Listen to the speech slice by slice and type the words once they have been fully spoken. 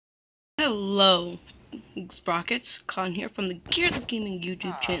Hello, Sprockets. Con here from the Gears of Gaming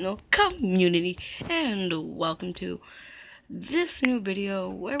YouTube channel community, and welcome to this new video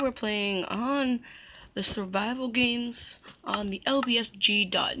where we're playing on the survival games on the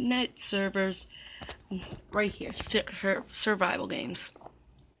LBSG.net servers. Right here, survival games.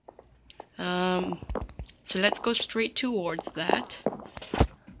 So let's go straight towards that.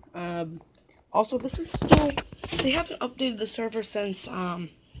 Also, this is still, they haven't updated the server since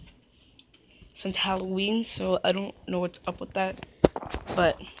Halloween, so I don't know what's up with that.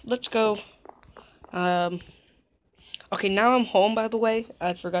 But let's go. Okay, now I'm home, by the way.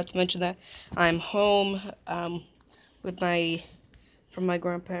 I forgot to mention that. I'm home from my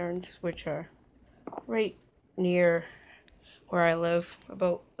grandparents, which are right near where I live,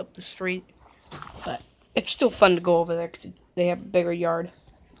 about up the street. But it's still fun to go over there because they have a bigger yard.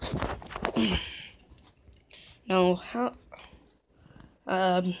 Now,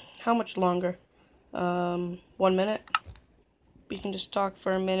 how much longer? 1 minute. We can just talk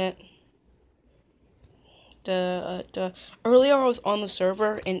for a minute. Earlier I was on the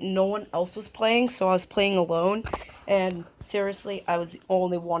server and no one else was playing, so I was playing alone. And seriously, I was the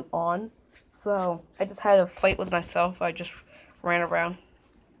only one on. So I just had a fight with myself. I just ran around.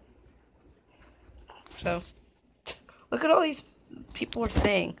 So look at all these people are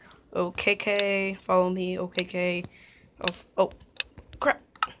saying. OKK, follow me, OKK. Oh, crap.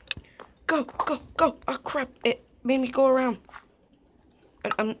 Go, go, go. Oh, crap. It made me go around.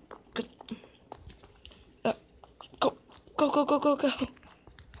 I'm good. Go, go, go, go, go, go.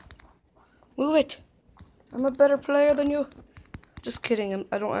 Move it. I'm a better player than you. Just kidding.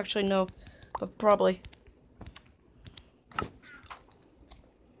 I don't actually know, but probably.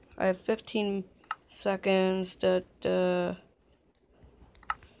 I have 15 seconds. Go,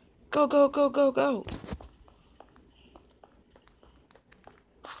 go, go, go, go.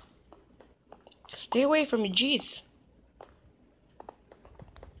 Stay away from me, jeez.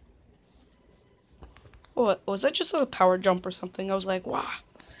 Oh, was that just a power jump or something? I was like, wow.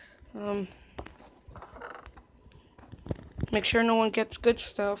 Make sure no one gets good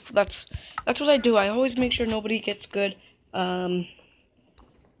stuff. That's what I do. I always make sure nobody gets good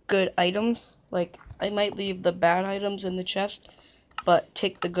items. Like, I might leave the bad items in the chest, but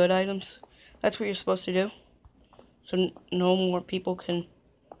take the good items. That's what you're supposed to do. So no more people can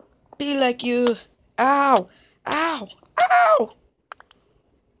be like you. Ow! Ow! Ow!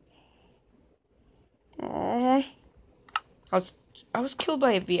 Aww. I was killed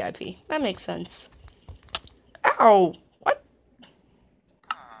by a VIP. That makes sense. Ow! What?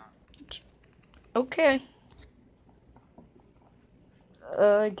 Okay.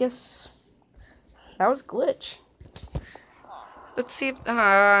 I guess that was a glitch. Let's see if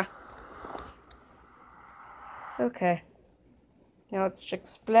okay. Now let's check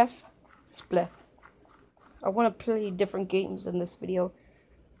Spliff. Spliff. I want to play different games in this video.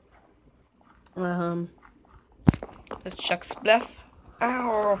 Let's check Spliff.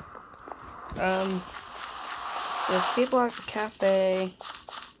 Ow. There's people at the cafe.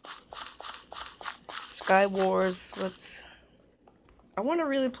 Sky Wars. I want to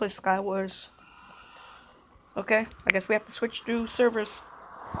really play Sky Wars. Okay, I guess we have to switch to servers.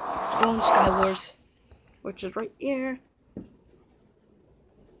 Let's go on Sky Wars, which is right here.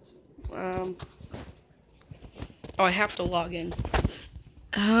 Oh, I have to log in.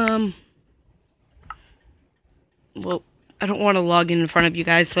 Well, I don't want to log in front of you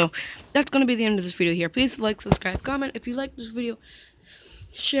guys, so that's going to be the end of this video here. Please like, subscribe, comment. If you like this video,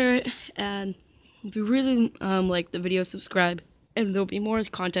 share it, and if you really like the video, subscribe, and there'll be more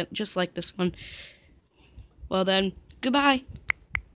content just like this one. Well then, goodbye.